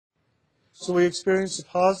So we experience the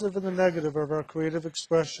positive and the negative of our creative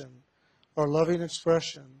expression, our loving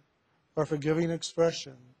expression, our forgiving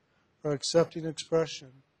expression, our accepting expression.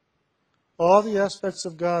 All the aspects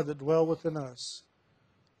of God that dwell within us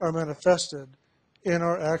are manifested in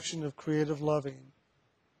our action of creative loving.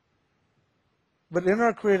 But in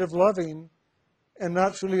our creative loving and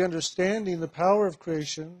not truly understanding the power of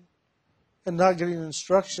creation and not getting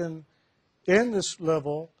instruction in this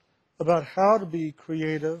level about how to be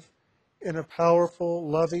creative in a powerful,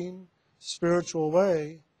 loving, spiritual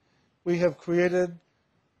way, we have created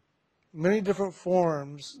many different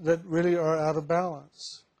forms that really are out of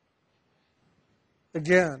balance.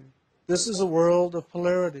 Again, this is a world of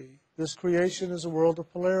polarity. This creation is a world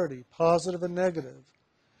of polarity, positive and negative.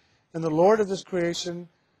 And the Lord of this creation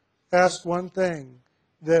asked one thing,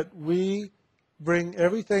 that we bring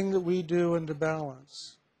everything that we do into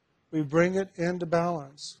balance. We bring it into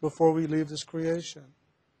balance before we leave this creation.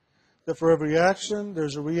 That for every action,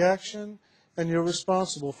 there's a reaction, and you're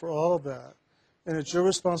responsible for all of that. And it's your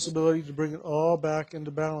responsibility to bring it all back into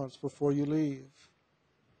balance before you leave.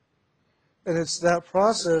 And it's that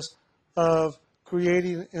process of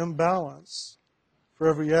creating imbalance. For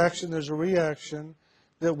every action, there's a reaction,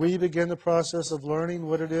 that we begin the process of learning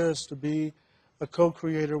what it is to be a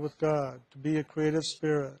co-creator with God, to be a creative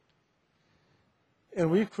spirit. And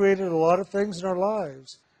we've created a lot of things in our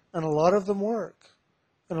lives, and a lot of them work,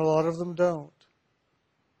 and a lot of them don't.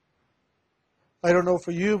 I don't know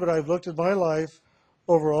for you, but I've looked at my life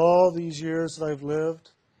over all these years that I've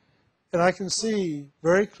lived, and I can see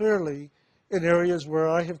very clearly in areas where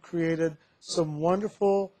I have created some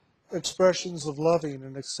wonderful expressions of loving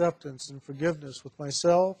and acceptance and forgiveness with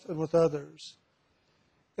myself and with others,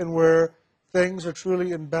 and where things are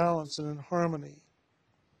truly in balance and in harmony.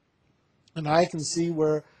 And I can see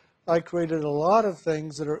where I created a lot of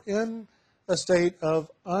things that are in a state of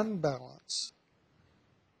unbalance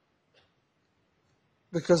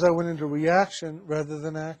because I went into reaction rather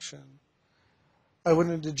than action. I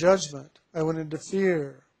went into judgment. I went into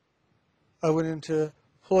fear. I went into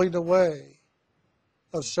pulling away,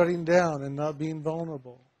 of shutting down and not being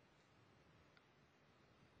vulnerable.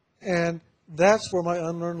 And that's where my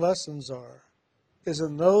unlearned lessons are, is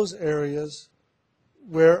in those areas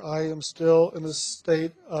where I am still in a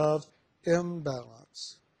state of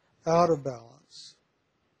imbalance, out of balance.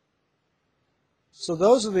 So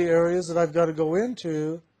those are the areas that I've got to go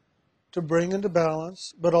into to bring into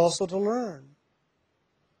balance, but also to learn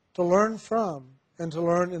from, and to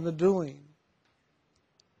learn in the doing.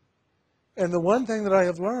 And the one thing that I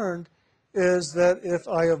have learned is that if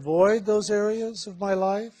I avoid those areas of my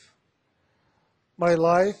life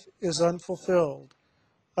is unfulfilled.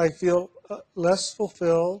 I feel less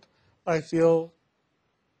fulfilled. I feel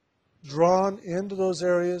drawn into those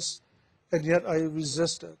areas, and yet I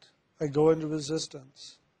resist it. I go into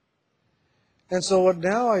resistance. And so what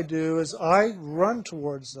now I do is I run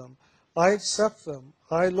towards them. I accept them.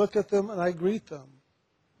 I look at them and I greet them.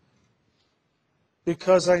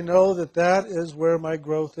 Because I know that that is where my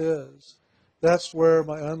growth is. That's where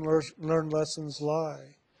my unlearned lessons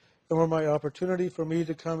lie. And where my opportunity for me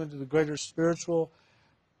to come into the greater spiritual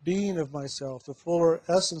being of myself, the fuller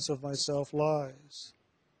essence of myself, lies.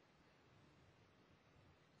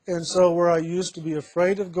 And so where I used to be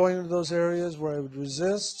afraid of going into those areas, where I would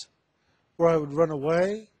resist, where I would run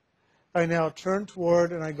away, I now turn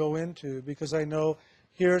toward and I go into, because I know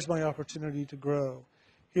here's my opportunity to grow.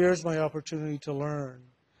 Here's my opportunity to learn.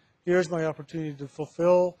 Here's my opportunity to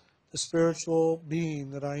fulfill the spiritual being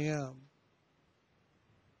that I am.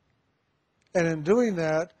 And in doing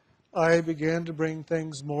that, I began to bring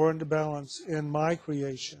things more into balance in my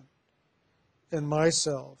creation, in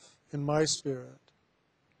myself, in my spirit.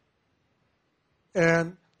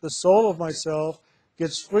 And the soul of myself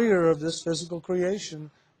gets freer of this physical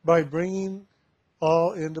creation by bringing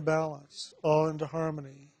all into balance, all into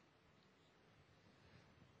harmony.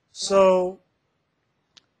 So,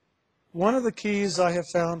 one of the keys I have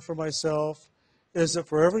found for myself is that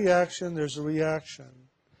for every action, there's a reaction.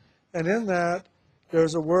 And in that,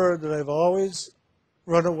 there's a word that I've always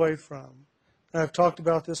run away from. And I've talked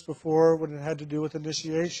about this before when it had to do with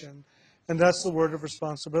initiation, and that's the word of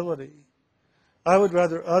responsibility. I would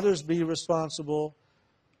rather others be responsible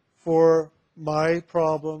for my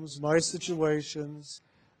problems, my situations,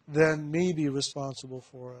 than me be responsible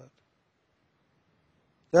for it.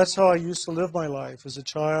 That's how I used to live my life as a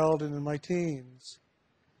child and in my teens.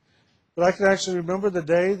 But I can actually remember the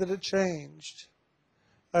day that it changed.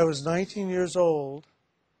 I was 19 years old,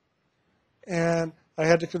 and I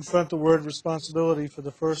had to confront the word responsibility for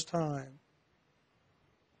the first time.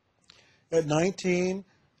 At 19,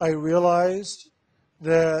 I realized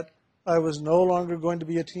that I was no longer going to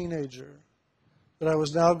be a teenager, that I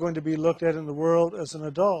was now going to be looked at in the world as an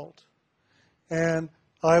adult, and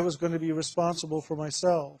I was going to be responsible for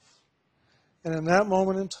myself. And in that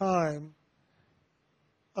moment in time,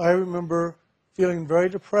 I remember feeling very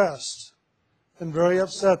depressed and very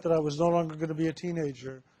upset that I was no longer going to be a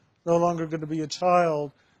teenager, no longer going to be a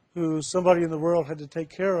child who somebody in the world had to take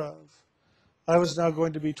care of. I was now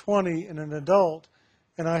going to be 20 and an adult,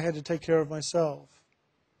 and I had to take care of myself.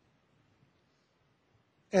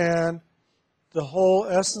 And the whole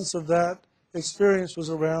essence of that experience was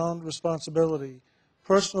around responsibility,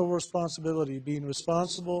 personal responsibility, being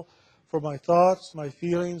responsible for my thoughts, my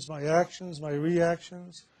feelings, my actions, my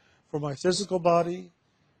reactions, for my physical body,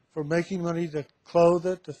 for making money to clothe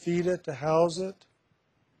it, to feed it, to house it,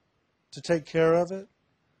 to take care of it,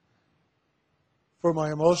 for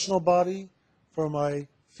my emotional body, for my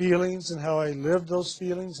feelings and how I lived those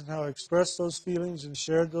feelings and how I expressed those feelings and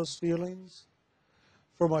shared those feelings,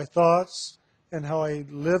 for my thoughts and how I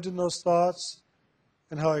lived in those thoughts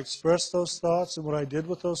and how I expressed those thoughts and what I did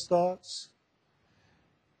with those thoughts,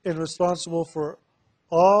 and responsible for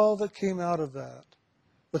all that came out of that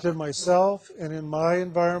within myself and in my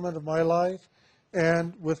environment of my life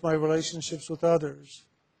and with my relationships with others.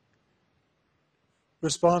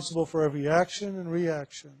 Responsible for every action and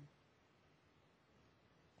reaction.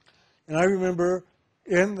 And I remember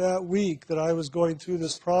in that week that I was going through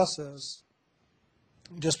this process,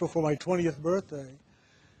 just before my 20th birthday,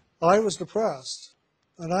 I was depressed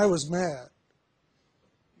and I was mad.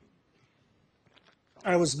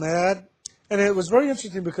 I was mad, and it was very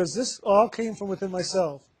interesting because this all came from within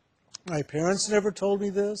myself. My parents never told me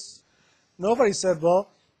this. Nobody said, well,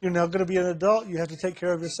 you're now going to be an adult, you have to take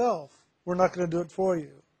care of yourself. We're not going to do it for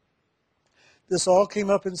you. This all came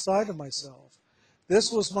up inside of myself.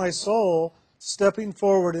 This was my soul stepping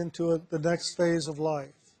forward into the next phase of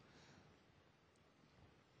life.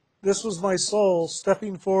 This was my soul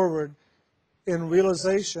stepping forward in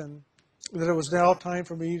realization that it was now time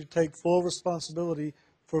for me to take full responsibility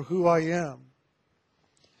for who I am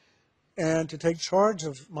and to take charge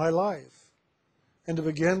of my life and to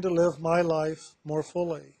begin to live my life more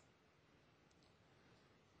fully.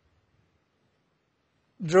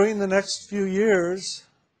 During the next few years,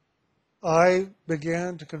 I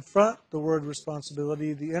began to confront the word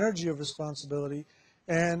responsibility, the energy of responsibility,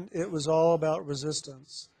 and it was all about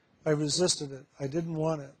resistance. I resisted it. I didn't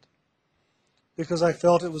want it because I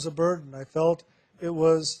felt it was a burden. I felt it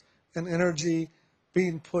was an energy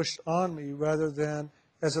being pushed on me rather than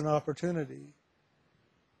as an opportunity.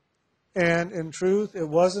 And in truth, it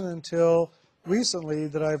wasn't until recently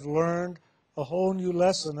that I've learned a whole new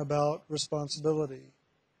lesson about responsibility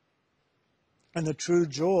and the true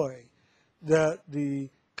joy that the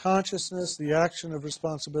consciousness, the action of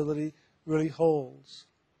responsibility really holds.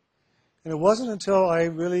 And it wasn't until I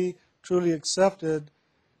really truly accepted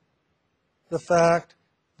the fact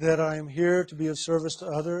that I am here to be of service to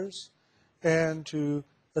others and to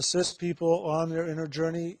assist people on their inner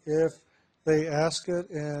journey if they ask it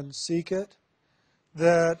and seek it,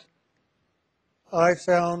 that I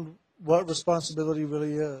found what responsibility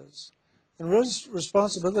really is. And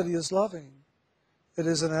responsibility is loving. It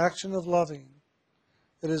is an action of loving.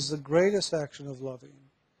 It is the greatest action of loving.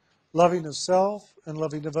 Loving of self and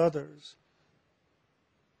loving of others.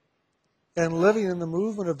 And living in the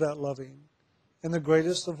movement of that loving in the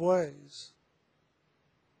greatest of ways.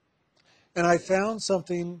 And I found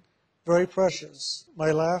something very precious,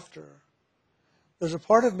 my laughter. There's a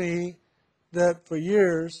part of me that for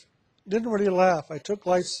years didn't really laugh. I took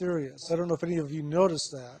life serious. I don't know if any of you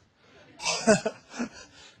noticed that.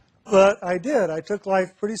 But I did. I took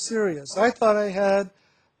life pretty serious. I thought I had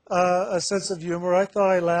a sense of humor. I thought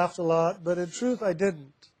I laughed a lot, but in truth, I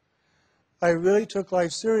didn't. I really took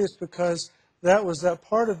life serious because that was that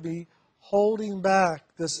part of me holding back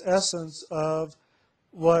this essence of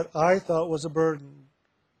what I thought was a burden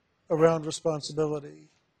around responsibility.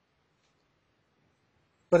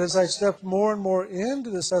 But as I stepped more and more into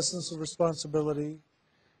this essence of responsibility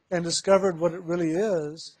and discovered what it really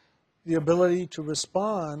is, the ability to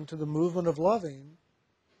respond to the movement of loving,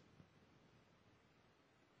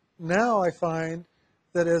 now I find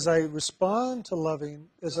that as I respond to loving,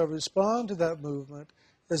 as I respond to that movement,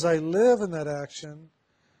 as I live in that action,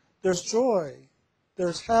 there's joy,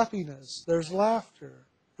 there's happiness, there's laughter,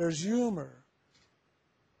 there's humor.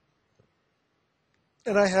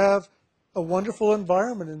 And I have a wonderful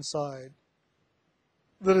environment inside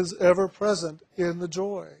that is ever present in the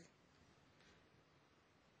joy.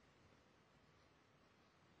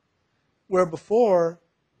 Where before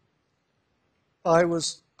I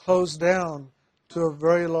was closed down to a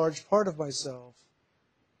very large part of myself.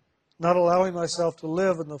 not allowing myself to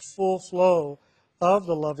live in the full flow of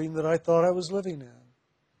the loving that I thought I was living in.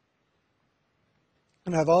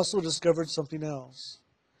 And I've also discovered something else,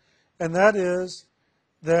 and that is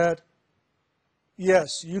that,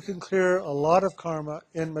 yes, you can clear a lot of karma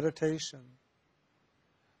in meditation,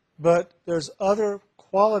 but there's other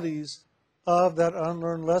qualities of that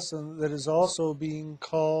unlearned lesson that is also being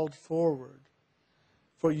called forward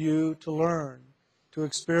for you to learn, to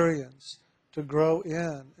experience, to grow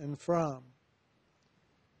in and from.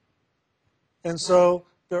 And so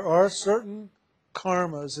there are certain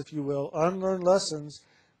karmas, if you will, unlearned lessons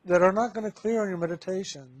that are not going to clear in your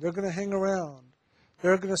meditation. They're going to hang around.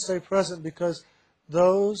 They're going to stay present because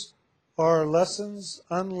those are lessons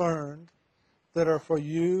unlearned that are for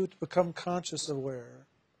you to become conscious aware,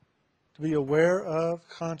 to be aware of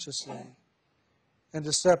consciously, and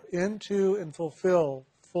to step into and fulfill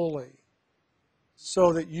fully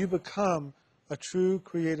so that you become a true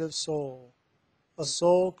creative soul, a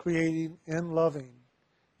soul creating in loving,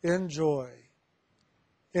 in joy,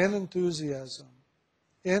 in enthusiasm,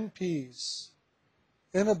 in peace,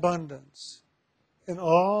 in abundance, in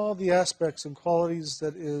all the aspects and qualities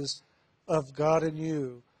that is of God in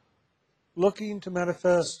you, looking to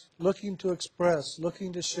manifest, looking to express,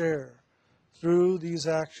 looking to share through these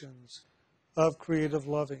actions of creative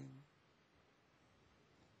loving.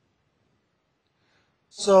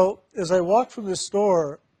 So, as I walked from this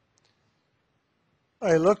store,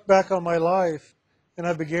 I looked back on my life and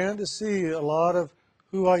I began to see a lot of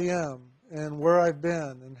who I am and where I've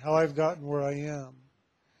been and how I've gotten where I am.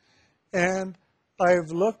 And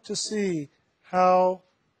I've looked to see how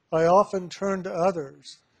I often turn to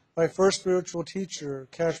others, my first spiritual teacher,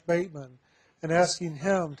 Cash Bateman, and asking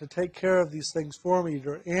him to take care of these things for me,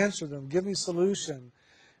 to answer them, give me solution.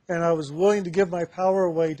 And I was willing to give my power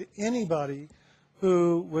away to anybody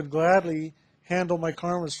who would gladly handle my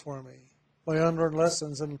karmas for me, my unlearned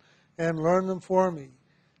lessons, and learn them for me,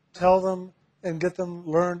 tell them and get them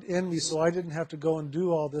learned in me so I didn't have to go and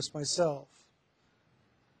do all this myself.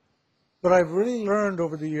 But I've really learned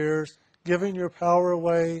over the years, giving your power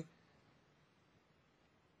away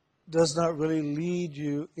does not really lead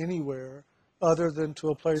you anywhere other than to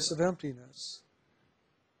a place of emptiness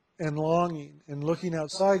and longing and looking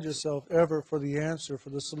outside yourself ever for the answer,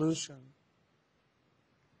 for the solution.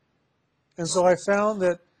 And so I found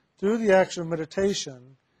that through the action of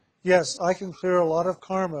meditation, yes, I can clear a lot of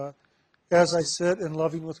karma as I sit in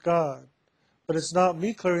loving with God. But it's not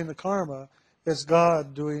me clearing the karma, it's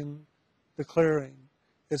God doing the clearing.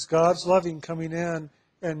 It's God's loving coming in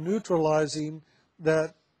and neutralizing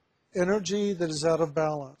that energy that is out of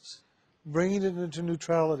balance, bringing it into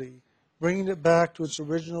neutrality, bringing it back to its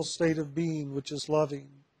original state of being, which is loving.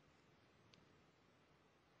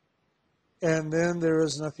 And then there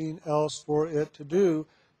is nothing else for it to do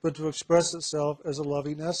but to express itself as a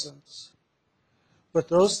loving essence. But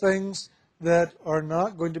those things that are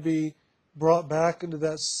not going to be brought back into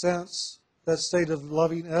that sense, that state of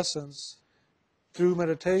loving essence through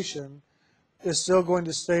meditation, is still going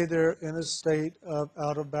to stay there in a state of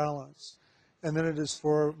out of balance. And then it is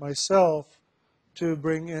for myself to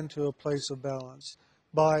bring into a place of balance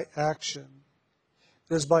by action.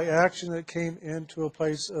 It is by action that it came into a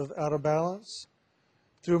place of out of balance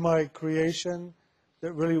through my creation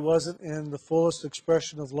that really wasn't in the fullest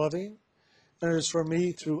expression of loving. And it is for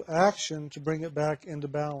me through action to bring it back into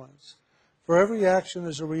balance. For every action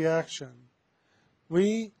is a reaction.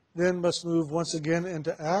 We then must move once again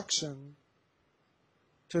into action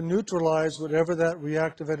to neutralize whatever that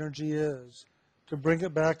reactive energy is, to bring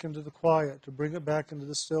it back into the quiet, to bring it back into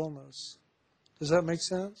the stillness. Does that make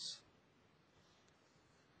sense?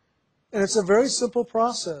 And it's a very simple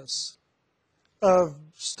process of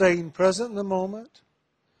staying present in the moment,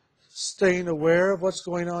 staying aware of what's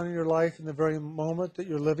going on in your life in the very moment that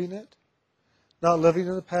you're living it, not living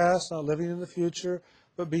in the past, not living in the future,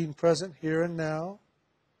 but being present here and now,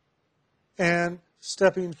 and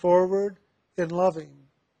stepping forward in loving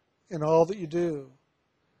in all that you do,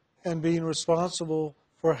 and being responsible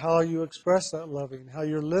for how you express that loving, how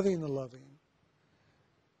you're living the loving.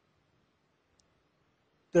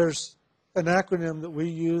 There's an acronym that we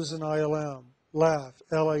use in ILM, LAF,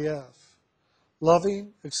 L-A-F,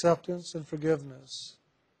 loving, acceptance, and forgiveness.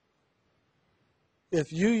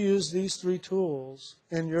 If you use these three tools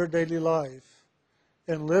in your daily life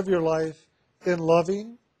and live your life in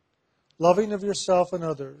loving of yourself and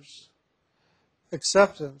others,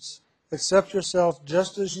 acceptance, accept yourself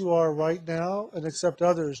just as you are right now and accept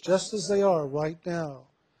others just as they are right now,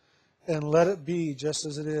 and let it be just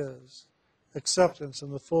as it is. Acceptance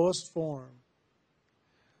in the fullest form.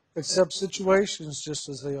 Accept situations just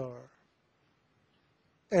as they are.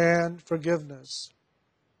 and forgiveness.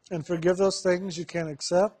 And forgive those things you can't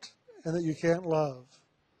accept and that you can't love.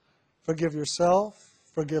 Forgive yourself,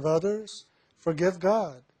 forgive others, forgive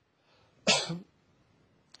God.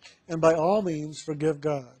 And by all means, forgive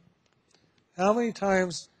God. How many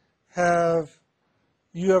times have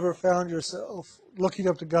you ever found yourself looking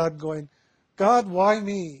up to God and going, God, why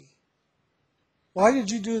me? Why did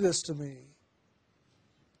you do this to me?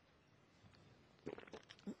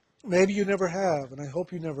 Maybe you never have, and I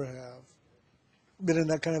hope you never have been in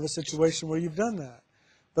that kind of a situation where you've done that.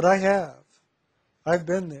 But I have. I've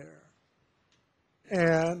been there.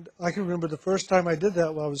 And I can remember the first time I did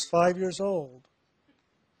that when I was 5 years old.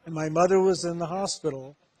 And my mother was in the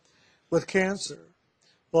hospital with cancer.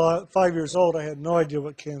 Well, at 5 years old, I had no idea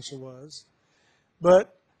what cancer was.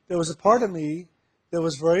 But there was a part of me that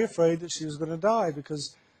was very afraid that she was going to die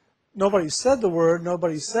because nobody said the word,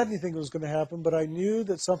 nobody said anything was going to happen, but I knew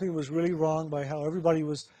that something was really wrong by how everybody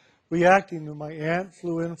was reacting. And my aunt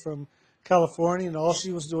flew in from California, and all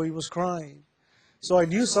she was doing was crying. So I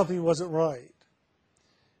knew something wasn't right.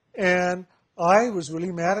 And I was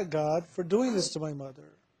really mad at God for doing this to my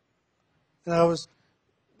mother. And I was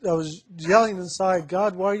yelling inside,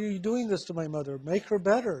 God, why are you doing this to my mother? Make her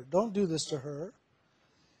better. Don't do this to her.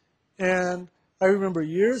 And I remember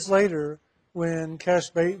years later when Cash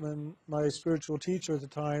Bateman, my spiritual teacher at the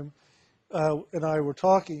time, and I were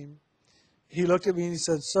talking, he looked at me and he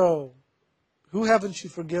said, so, who haven't you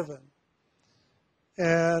forgiven?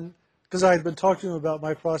 And because I had been talking to him about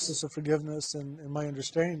my process of forgiveness and my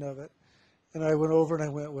understanding of it. And I went over and I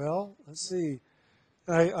went, well, let's see.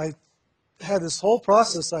 And I had this whole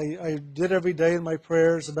process I did every day in my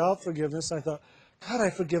prayers about forgiveness. I thought, God,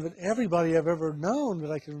 I've forgiven everybody I've ever known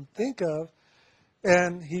that I can think of.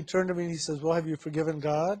 And he turned to me and he says, well, have you forgiven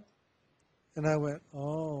God? And I went,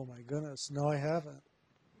 oh, my goodness, no, I haven't.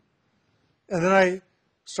 And then I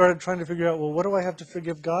started trying to figure out, well, what do I have to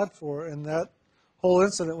forgive God for? And that whole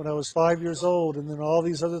incident when I was 5 years old, and then all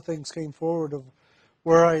these other things came forward of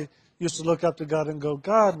where I used to look up to God and go,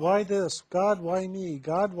 God, why this? God, why me?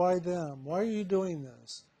 God, why them? Why are you doing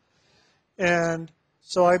this? And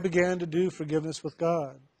so I began to do forgiveness with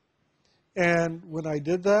God. And when I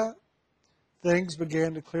did that, things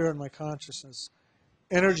began to clear in my consciousness.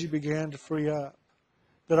 Energy began to free up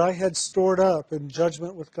that I had stored up in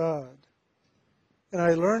judgment with God. And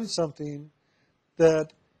I learned something,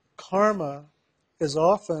 that karma is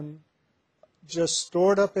often just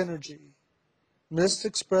stored up energy,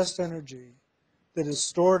 misexpressed energy that is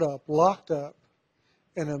stored up, locked up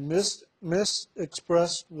in a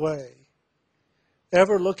misexpressed way,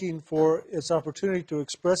 ever looking for its opportunity to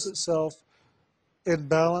express itself in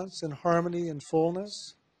balance, in harmony, in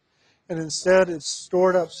fullness. And instead it's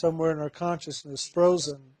stored up somewhere in our consciousness,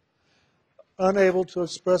 frozen, unable to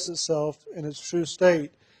express itself in its true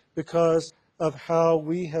state because of how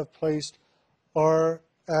we have placed our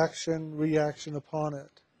action, reaction upon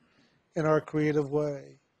it in our creative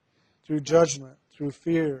way, through judgment, through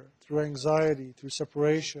fear, through anxiety, through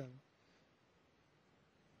separation.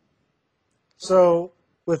 So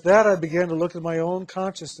with that, I began to look at my own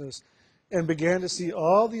consciousness and began to see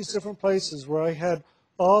all these different places where I had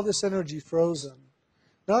all this energy frozen,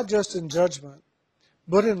 not just in judgment,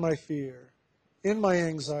 but in my fear, in my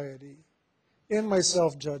anxiety, in my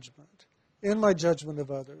self-judgment, in my judgment of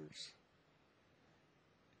others.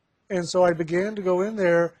 And so I began to go in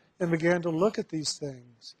there and began to look at these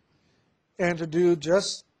things and to do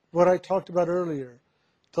just what I talked about earlier,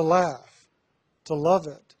 to laugh, to love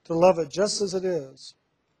it just as it is.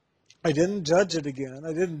 I didn't judge it again.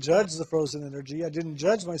 I didn't judge the frozen energy. I didn't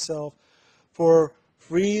judge myself for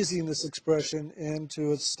freezing this expression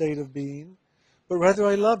into its state of being, but rather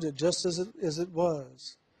I loved it just as it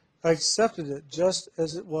was. I accepted it just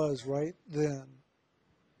as it was right then.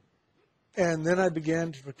 And then I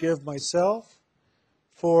began to forgive myself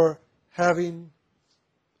for having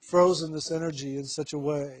frozen this energy in such a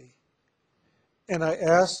way. And I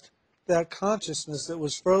asked that consciousness that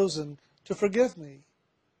was frozen to forgive me.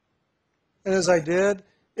 And as I did,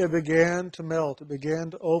 it began to melt, it began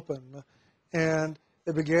to open, and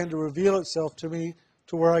it began to reveal itself to me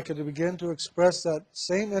to where I could begin to express that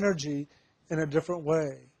same energy in a different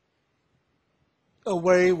way, a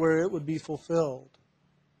way where it would be fulfilled.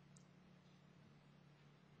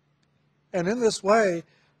 And in this way,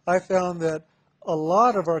 I found that a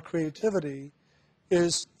lot of our creativity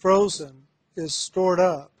is frozen, is stored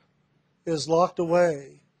up, is locked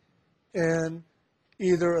away in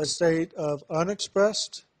either a state of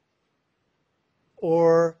unexpressed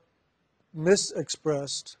or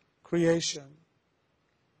misexpressed creation,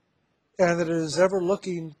 and that it is ever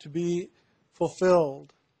looking to be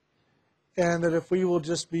fulfilled. and that if we will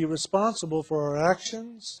just be responsible for our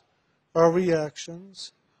actions, our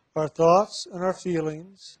reactions, our thoughts, and our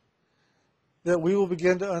feelings, that we will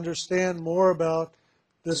begin to understand more about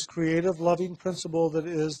this creative, loving principle that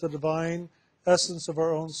is the divine essence of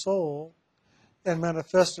our own soul and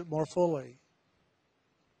manifest it more fully.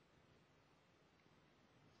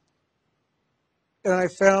 And I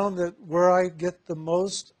found that where I get the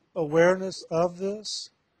most awareness of this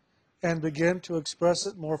and begin to express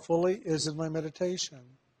it more fully is in my meditation.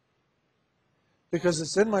 Because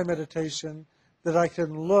it's in my meditation that I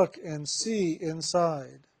can look and see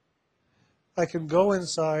inside. I can go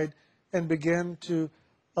inside and begin to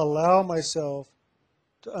allow myself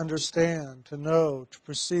to understand, to know, to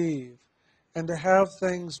perceive, and to have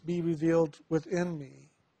things be revealed within me.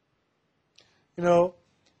 You know,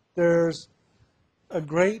 there's a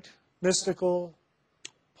great mystical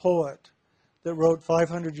poet that wrote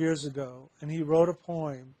 500 years ago, and he wrote a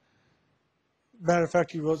poem. Matter of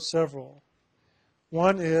fact, he wrote several.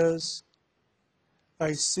 One is,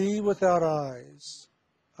 I see without eyes,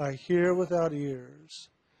 I hear without ears,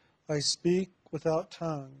 I speak without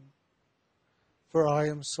tongue, for I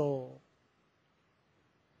am soul.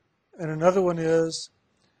 And another one is,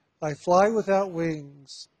 I fly without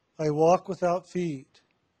wings, I walk without feet,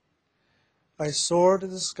 I soar to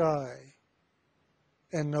the sky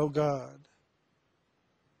and know God.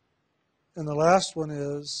 And the last one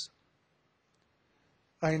is,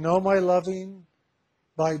 I know my loving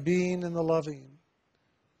by being in the loving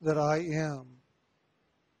that I am,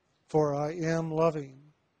 for I am loving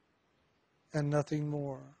and nothing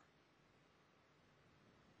more.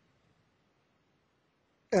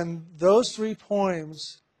 And those three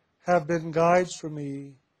poems have been guides for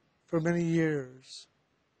me for many years.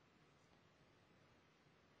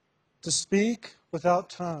 To speak without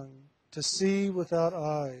tongue, to see without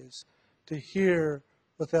eyes, to hear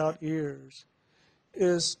without ears,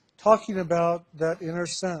 is talking about that inner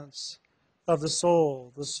sense of the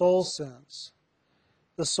soul sense.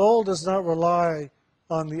 The soul does not rely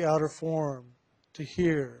on the outer form to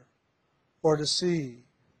hear or to see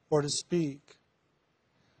or to speak.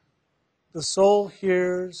 The soul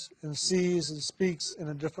hears and sees and speaks in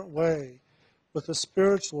a different way with the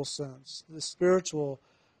spiritual sense, the spiritual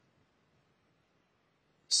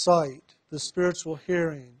sight, the spiritual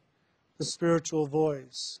hearing, the spiritual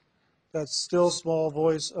voice, that still small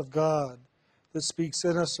voice of God that speaks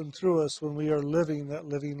in us and through us when we are living that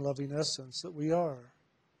living, loving essence that we are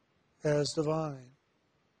as divine.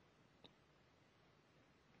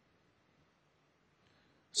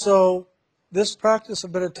 So this practice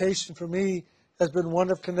of meditation for me has been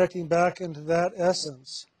one of connecting back into that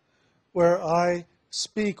essence where I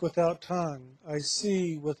speak without tongue, I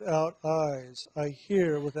see without eyes, I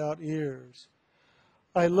hear without ears.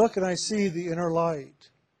 I look and I see the inner light.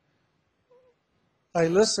 I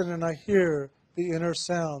listen and I hear the inner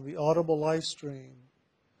sound, the audible life stream.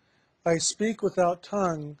 I speak without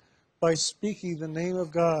tongue by speaking the name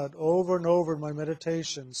of God over and over in my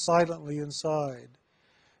meditation, silently inside,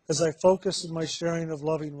 as I focus in my sharing of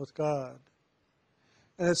loving with God.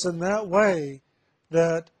 And it's in that way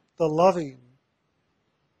that the loving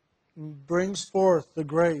brings forth the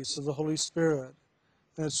grace of the Holy Spirit.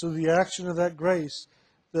 And it's through the action of that grace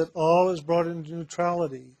that all is brought into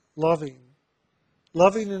neutrality, loving.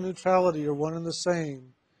 Loving and neutrality are one and the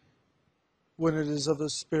same when it is of the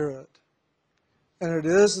Spirit. And it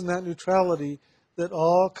is in that neutrality that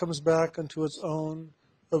all comes back into its own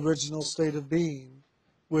original state of being,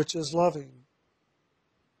 which is loving.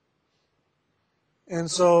 And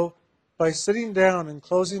so, by sitting down and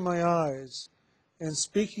closing my eyes and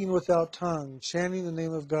speaking without tongue, chanting the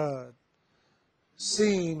name of God,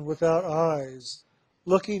 seeing without eyes,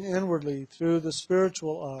 looking inwardly through the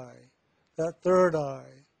spiritual eye, that third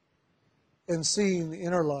eye, and seeing the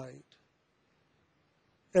inner light,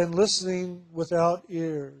 and listening without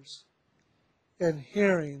ears, and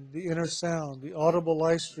hearing the inner sound, the audible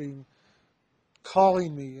life stream,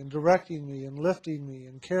 calling me and directing me and lifting me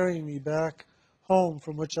and carrying me back home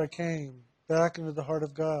from which I came, back into the heart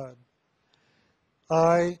of God.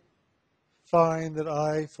 I find that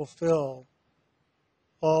I fulfill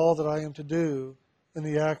all that I am to do in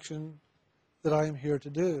the action that I am here to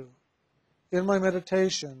do. In my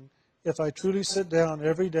meditation, if I truly sit down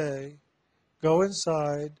every day, go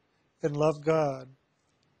inside, and love God,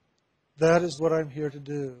 that is what I'm here to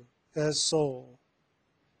do as soul.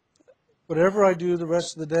 Whatever I do the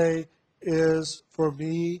rest of the day is for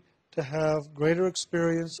me to have greater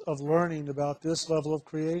experience of learning about this level of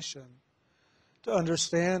creation, to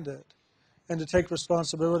understand it, and to take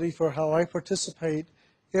responsibility for how I participate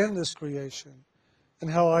in this creation and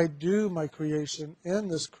how I do my creation in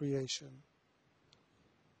this creation.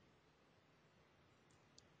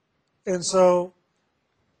 And so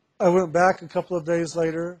I went back a couple of days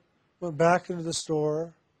later, went back into the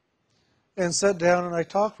store, and sat down and I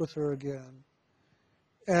talked with her again.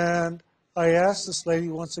 And I asked this lady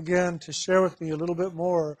once again to share with me a little bit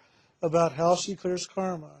more about how she clears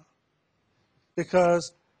karma.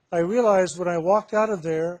 Because I realized when I walked out of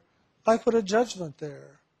there, I put a judgment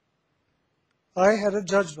there. I had a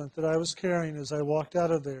judgment that I was carrying as I walked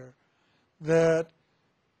out of there, that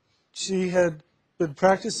she had been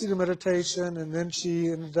practicing a meditation and then she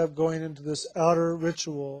ended up going into this outer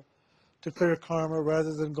ritual to clear karma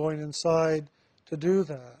rather than going inside to do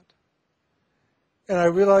that. And I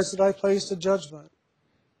realized that I placed a judgment.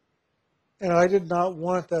 And I did not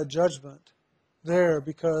want that judgment there,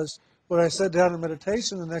 because when I sat down in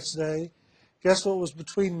meditation the next day, guess what was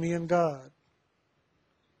between me and God?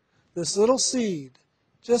 This little seed,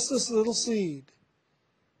 just this little seed,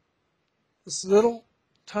 this little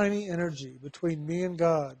tiny energy between me and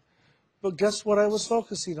God. But guess what I was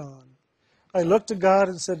focusing on? I looked to God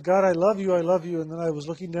and said, God, I love you, and then I was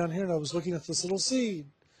looking down here and I was looking at this little seed.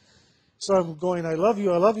 So I'm going, I love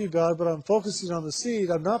you, God, but I'm focusing on the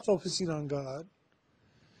seed. I'm not focusing on God.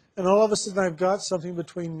 And all of a sudden I've got something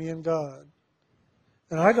between me and God.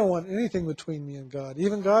 And I don't want anything between me and God.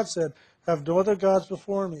 Even God said, have no other gods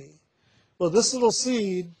before me. Well, this little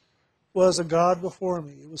seed was a God before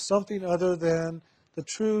me. It was something other than the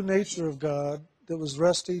true nature of God that was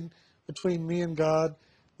resting between me and God,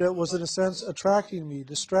 that was in a sense attracting me,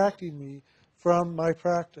 distracting me from my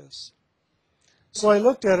practice. So I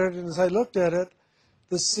looked at it, and as I looked at it,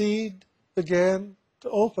 the seed began to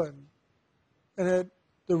open. And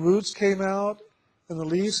the roots came out, and the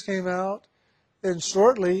leaves came out, and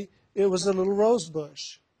shortly it was a little rose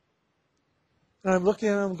bush. And I'm looking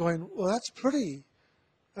at it and I'm going, well, that's pretty.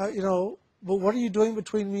 But what are you doing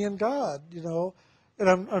between me and God? And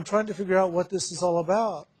I'm trying to figure out what this is all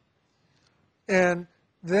about. And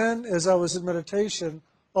then as I was in meditation,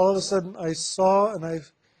 all of a sudden I saw and I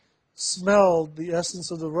smelled the essence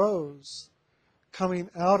of the rose coming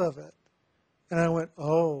out of it. And I went,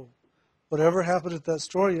 oh, whatever happened at that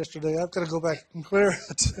store yesterday, I've got to go back and clear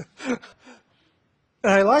it.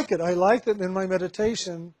 And I like it. I like that in my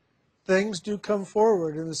meditation, things do come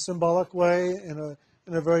forward in a symbolic way, in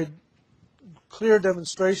a very clear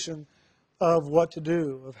demonstration of what to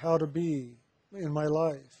do, of how to be in my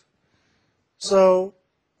life. So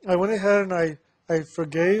I went ahead and I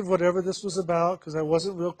forgave whatever this was about, because I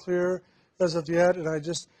wasn't real clear as of yet, and I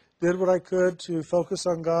just did what I could to focus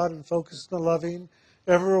on God and focus on the loving,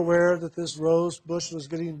 ever aware that this rose bush was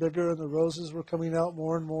getting bigger and the roses were coming out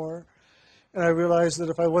more and more. And I realized that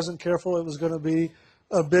if I wasn't careful, it was going to be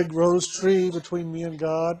a big rose tree between me and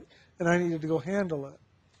God, and I needed to go handle it.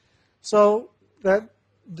 So that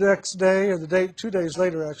next day, or 2 days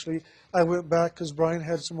later actually, I went back because Brian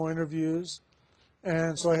had some more interviews,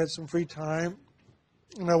 and so I had some free time.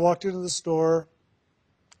 And I walked into the store,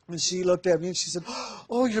 and she looked at me and she said,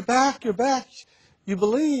 oh, you're back, you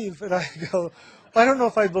believe. And I go, I don't know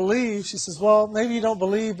if I believe. She says, well, maybe you don't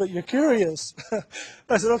believe, but you're curious.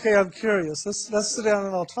 I said, okay, I'm curious. Let's sit down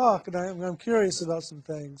and I'll talk. And I'm curious about some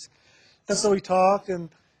things. And so we talked, and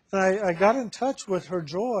I got in touch with her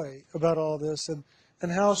joy about all this, and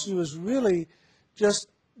how she was really just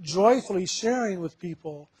joyfully sharing with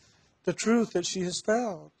people the truth that she has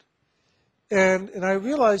found. And I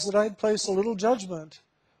realized that I'd placed a little judgment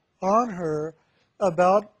on her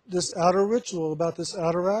about this outer ritual, about this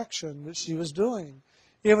outer action that she was doing.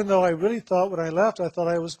 Even though I really thought when I left, I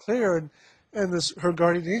thought I was clear, and her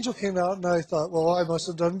guardian angel came out, and I thought, well, I must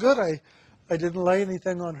have done good. I didn't lay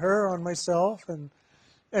anything on her, on myself, and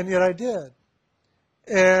yet I did.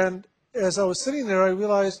 And as I was sitting there, I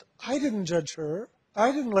realized I didn't judge her.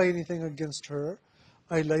 I didn't lay anything against her.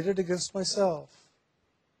 I laid it against myself.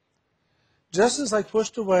 Just as I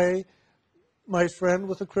pushed away my friend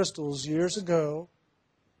with the crystals years ago,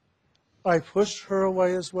 I pushed her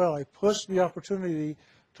away as well. I pushed the opportunity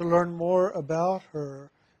to learn more about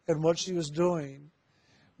her and what she was doing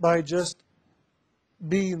by just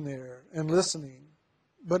being there and listening,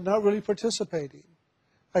 but not really participating.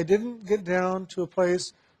 I didn't get down to a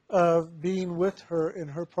place of being with her in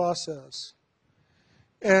her process.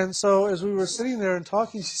 And so as we were sitting there and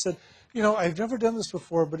talking, she said, I've never done this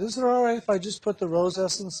before, but is it all right if I just put the rose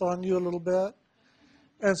essence on you a little bit?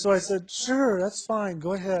 And so I said, sure, that's fine,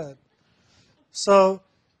 go ahead. So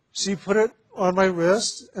she put it on my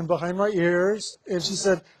wrist and behind my ears, and she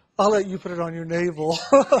said, I'll let you put it on your navel.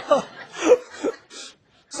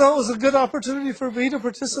 So it was a good opportunity for me to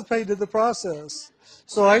participate in the process.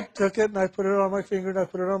 So I took it and I put it on my finger and I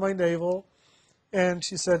put it on my navel. And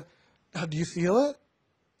she said, now, do you feel it?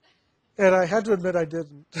 And I had to admit I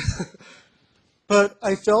didn't. But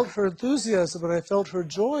I felt her enthusiasm and I felt her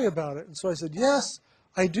joy about it. And so I said, yes,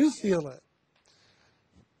 I do feel it.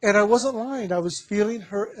 And I wasn't lying. I was feeling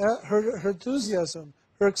her enthusiasm,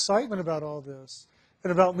 her excitement about all this,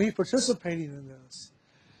 and about me participating in this.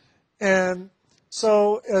 And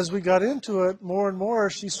so as we got into it more and more,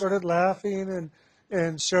 she started laughing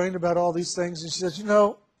and sharing about all these things. And she said,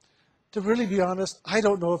 to really be honest, I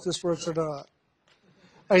don't know if this works or not.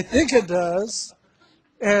 I think it does.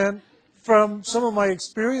 And from some of my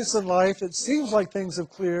experience in life, it seems like things have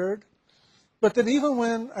cleared. But then even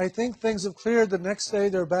when I think things have cleared, the next day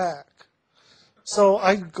they're back. So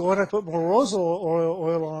I go and I put more rose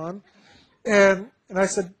oil on. And I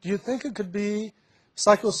said, do you think it could be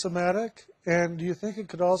psychosomatic? And do you think it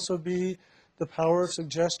could also be the power of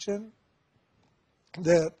suggestion?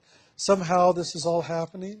 That somehow this is all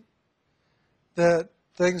happening? That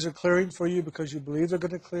things are clearing for you because you believe they're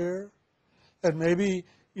going to clear? And maybe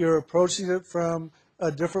you're approaching it from a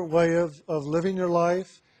different way of living your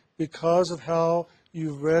life because of how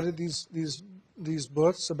you've read these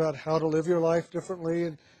books about how to live your life differently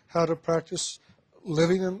and how to practice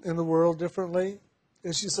living in the world differently.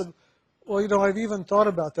 And she said, well, I've even thought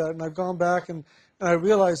about that, and I've gone back and I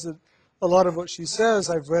realized that a lot of what she says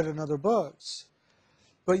I've read in other books.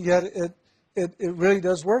 But yet it really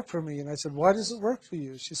does work for me. And I said, why does it work for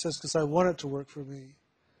you? She says, because I want it to work for me.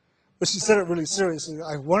 But she said it really seriously.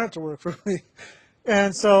 I want it to work for me.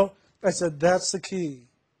 And so I said, that's the key.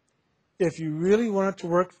 If you really want it to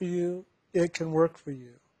work for you, it can work for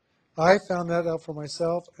you. I found that out for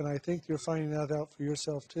myself, and I think you're finding that out for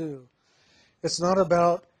yourself too. It's not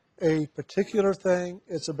about a particular thing.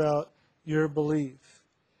 It's about your belief.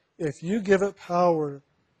 If you give it power,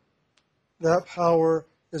 that power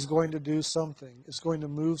is going to do something. It's going to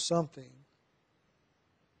move something.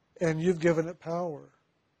 And you've given it power.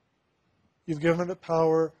 You've given it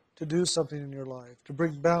power to do something in your life, to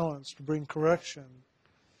bring balance, to bring correction.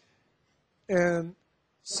 And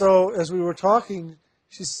so as we were talking,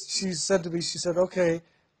 she said to me, she said, okay,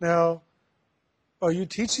 now, are you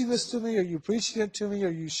teaching this to me? Are you preaching it to me?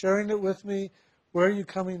 Are you sharing it with me? Where are you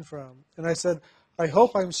coming from? And I said, I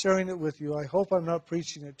hope I'm sharing it with you. I hope I'm not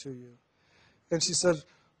preaching it to you. And she said,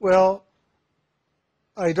 well,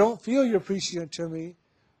 I don't feel you're preaching it to me,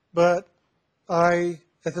 but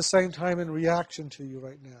at the same time, in reaction to you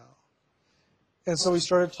right now. And so we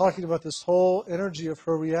started talking about this whole energy of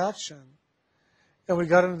her reaction. And we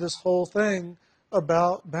got into this whole thing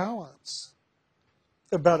about balance,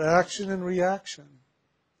 about action and reaction.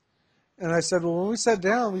 And I said, well, when we sat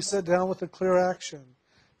down with a clear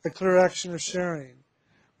action of sharing.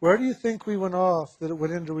 Where do you think we went off that it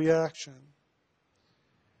went into reaction?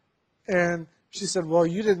 And she said, well,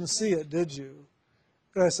 you didn't see it, did you?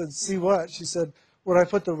 And I said, see what? She said, when I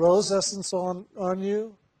put the rose essence on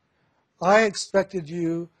you, I expected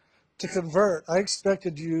you to convert. I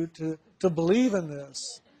expected you to believe in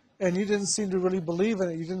this. And you didn't seem to really believe in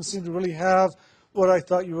it. You didn't seem to really have what I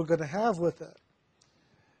thought you were going to have with it.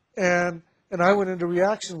 And I went into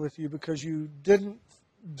reaction with you because you didn't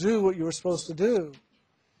do what you were supposed to do.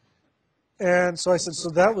 And so I said, so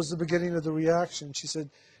that was the beginning of the reaction. She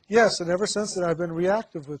said, yes, and ever since then I've been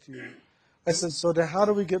reactive with you. I said, so now how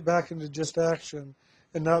do we get back into just action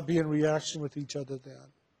and not be in reaction with each other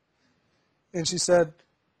then? And she said,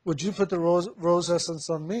 would you put the rose essence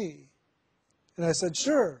on me? And I said,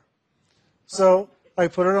 sure. So I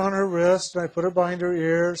put it on her wrist, and I put it behind her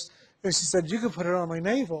ears, and she said, you can put it on my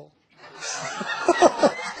navel.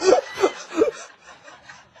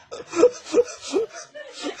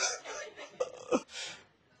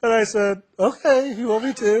 And I said, okay, if you want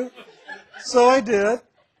me to. So I did.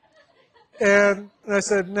 And I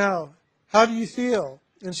said, now, how do you feel?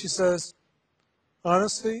 And she says,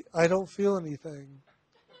 honestly, I don't feel anything.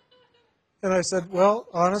 And I said, well,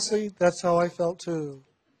 honestly, that's how I felt too.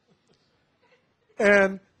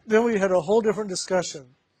 And then we had a whole different discussion.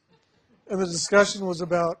 And the discussion was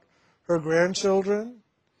about her grandchildren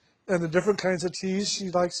and the different kinds of teas she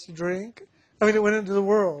likes to drink. I mean, it went into the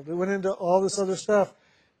world. It went into all this other stuff.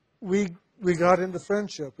 We got into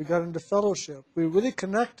friendship. We got into fellowship. We really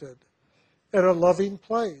connected at a loving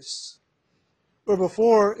place. Where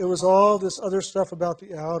before, it was all this other stuff about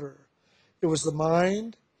the outer. It was the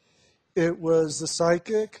mind. It was the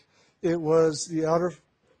psychic. It was the outer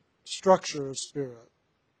structure of spirit.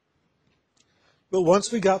 But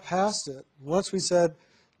once we got past it, once we said,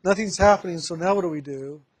 nothing's happening, so now what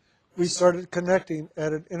do? We started connecting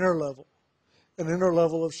at an inner level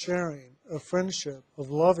of sharing, of friendship, of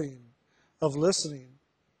loving, of listening.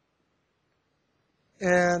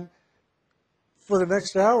 And for the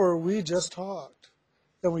next hour, we just talked.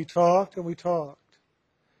 and we talked and we talked.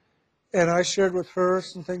 And I shared with her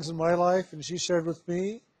some things in my life, and she shared with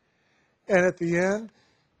me. And at the end,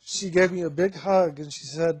 she gave me a big hug, and she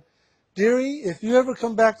said, "Dearie, if you ever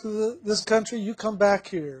come back to this country, you come back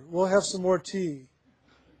here. We'll have some more tea."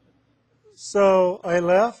 So I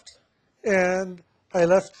left, and I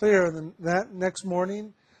left clear. And that next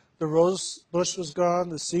morning, the rose bush was gone,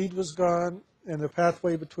 the seed was gone, and the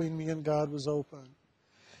pathway between me and God was open.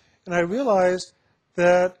 And I realized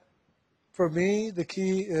that for me, the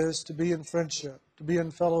key is to be in friendship, to be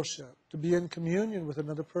in fellowship, to be in communion with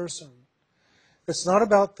another person. It's not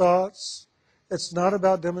about thoughts. It's not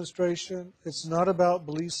about demonstration. It's not about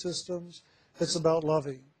belief systems. It's about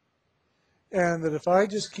loving. And that if I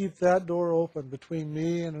just keep that door open between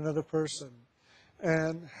me and another person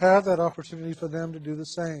and have that opportunity for them to do the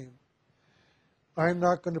same, I'm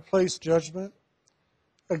not going to place judgment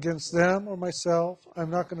against them or myself. I'm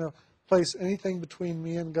not going to place anything between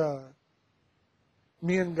me and God.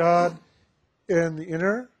 Me and God in the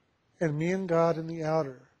inner and me and God in the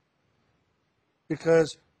outer.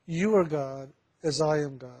 Because you are God as I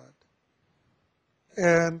am God.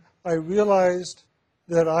 And I realized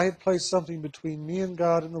that I had placed something between me and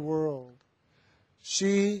God in the world.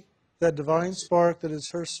 She, that divine spark that is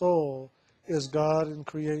her soul, is God in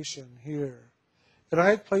creation here. And I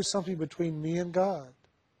had placed something between me and God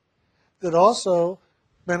that also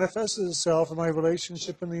manifested itself in my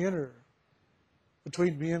relationship in the inner,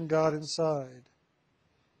 between me and God inside.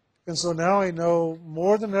 And so now I know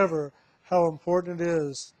more than ever how important it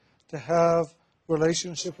is to have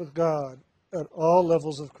relationship with God at all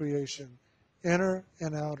levels of creation, inner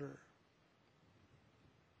and outer.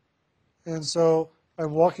 And so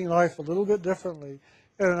I'm walking life a little bit differently.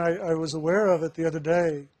 And I was aware of it the other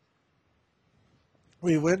day.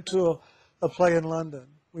 We went to a play in London.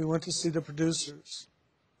 We went to see the producers.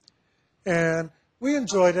 And we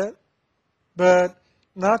enjoyed it, but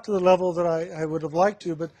not to the level that I would have liked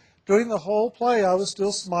to. But during the whole play, I was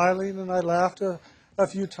still smiling, and I laughed a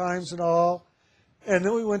few times and all. And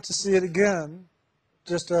then we went to see it again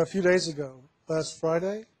just a few days ago, last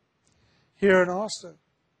Friday, here in Austin,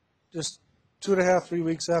 just 2.5, 3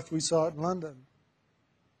 weeks after we saw it in London.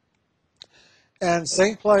 And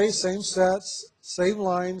same play, same sets, same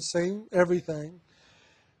lines, same everything.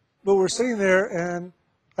 But we're sitting there, and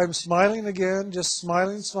I'm smiling again, just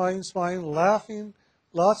smiling, smiling, smiling, laughing,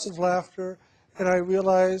 lots of laughter. And I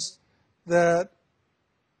realized that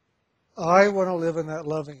I want to live in that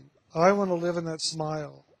loving. I want to live in that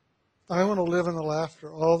smile. I want to live in the laughter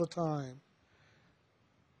all the time.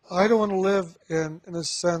 I don't want to live in a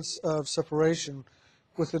sense of separation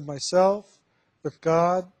within myself, with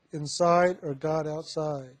God inside or God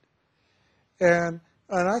outside. And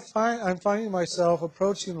I'm finding myself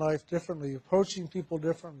approaching life differently, approaching people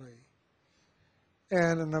differently.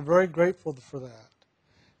 And I'm very grateful for that.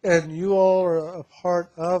 And you all are a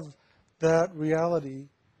part of that reality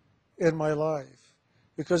in my life.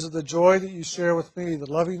 Because of the joy that you share with me,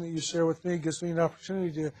 the loving that you share with me gives me an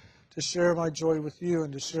opportunity to share my joy with you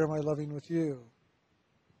and to share my loving with you.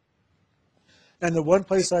 And the one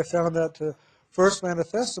place I found that to first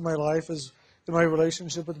manifest in my life is in my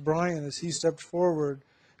relationship with Brian as he stepped forward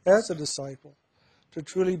as a disciple, to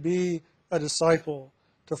truly be a disciple,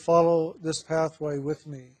 to follow this pathway with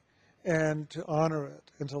me and to honor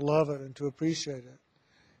it and to love it and to appreciate it.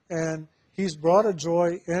 And he's brought a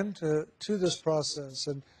joy into this process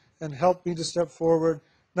and helped me to step forward,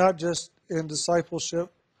 not just in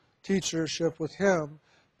discipleship, teachership with him,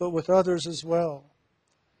 but with others as well.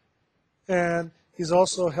 And he's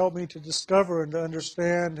also helped me to discover and to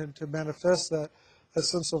understand and to manifest that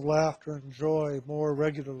sense of laughter and joy more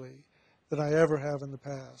regularly than I ever have in the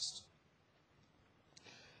past.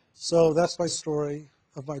 So that's my story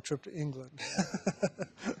of my trip to England.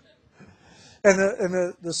 And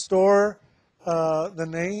the store, the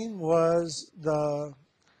name was the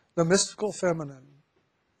Mystical Feminine.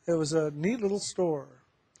 It was a neat little store,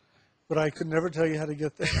 but I could never tell you how to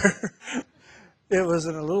get there. It was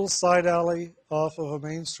in a little side alley off of a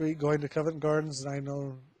main street going to Covent Gardens, and I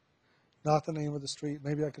know not the name of the street.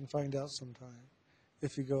 Maybe I can find out sometime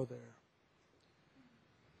if you go there.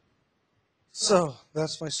 So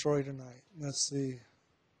that's my story tonight. That's the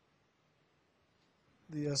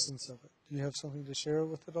essence of it. Do you have something to share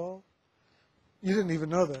with it all? You didn't even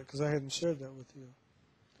know that because I hadn't shared that with you.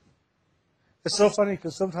 It's so funny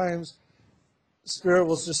because sometimes Spirit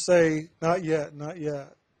will just say, not yet, not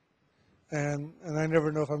yet. And I never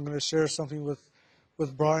know if I'm going to share something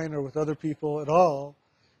with Brian or with other people at all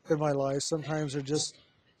in my life. Sometimes they're just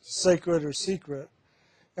sacred or secret.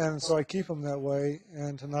 And so I keep them that way.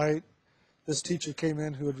 And tonight, this teacher came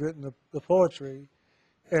in who had written the poetry.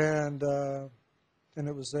 and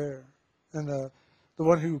it was there. And the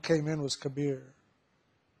one who came in was Kabir,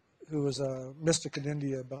 who was a mystic in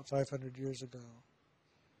India about 500 years ago,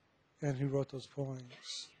 and who wrote those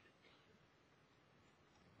poems.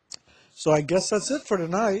 So I guess that's it for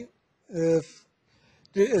tonight.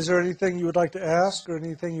 Is there anything you would like to ask or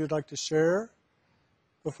anything you would like to share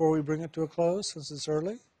before we bring it to a close, since it's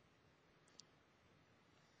early?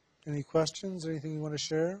 Any questions? Anything you want to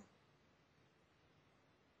share?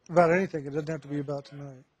 About anything. It doesn't have to be about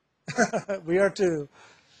tonight. We are too.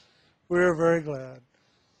 We are very glad.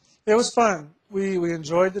 It was fun. We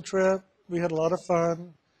enjoyed the trip. We had a lot of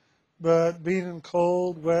fun. But being in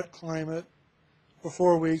cold, wet climate for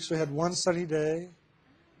 4 weeks, we had one sunny day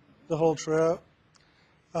the whole trip.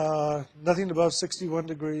 Nothing above 61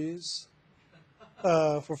 degrees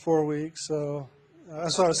for 4 weeks. So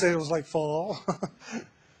that's why I was saying it was like fall.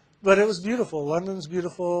 But it was beautiful. London's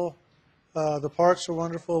beautiful. The parks are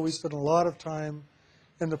wonderful. We spent a lot of time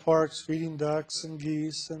in the parks feeding ducks and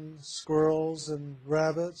geese and squirrels and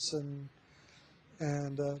rabbits and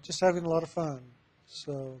just having a lot of fun.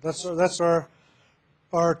 So that's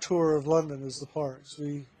our tour of London is the parks.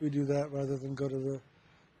 We do that rather than go to the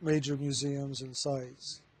major museums and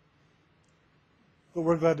sites. But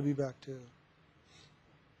we're glad to be back too.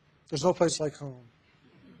 There's no place like home.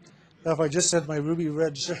 Now, if I just said my ruby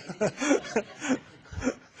red shirt,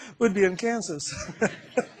 would be in Kansas.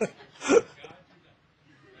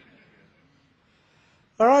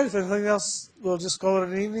 All right, if anything else, we'll just call it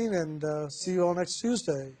an evening and see you all next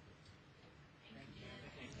Tuesday.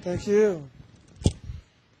 Thank you.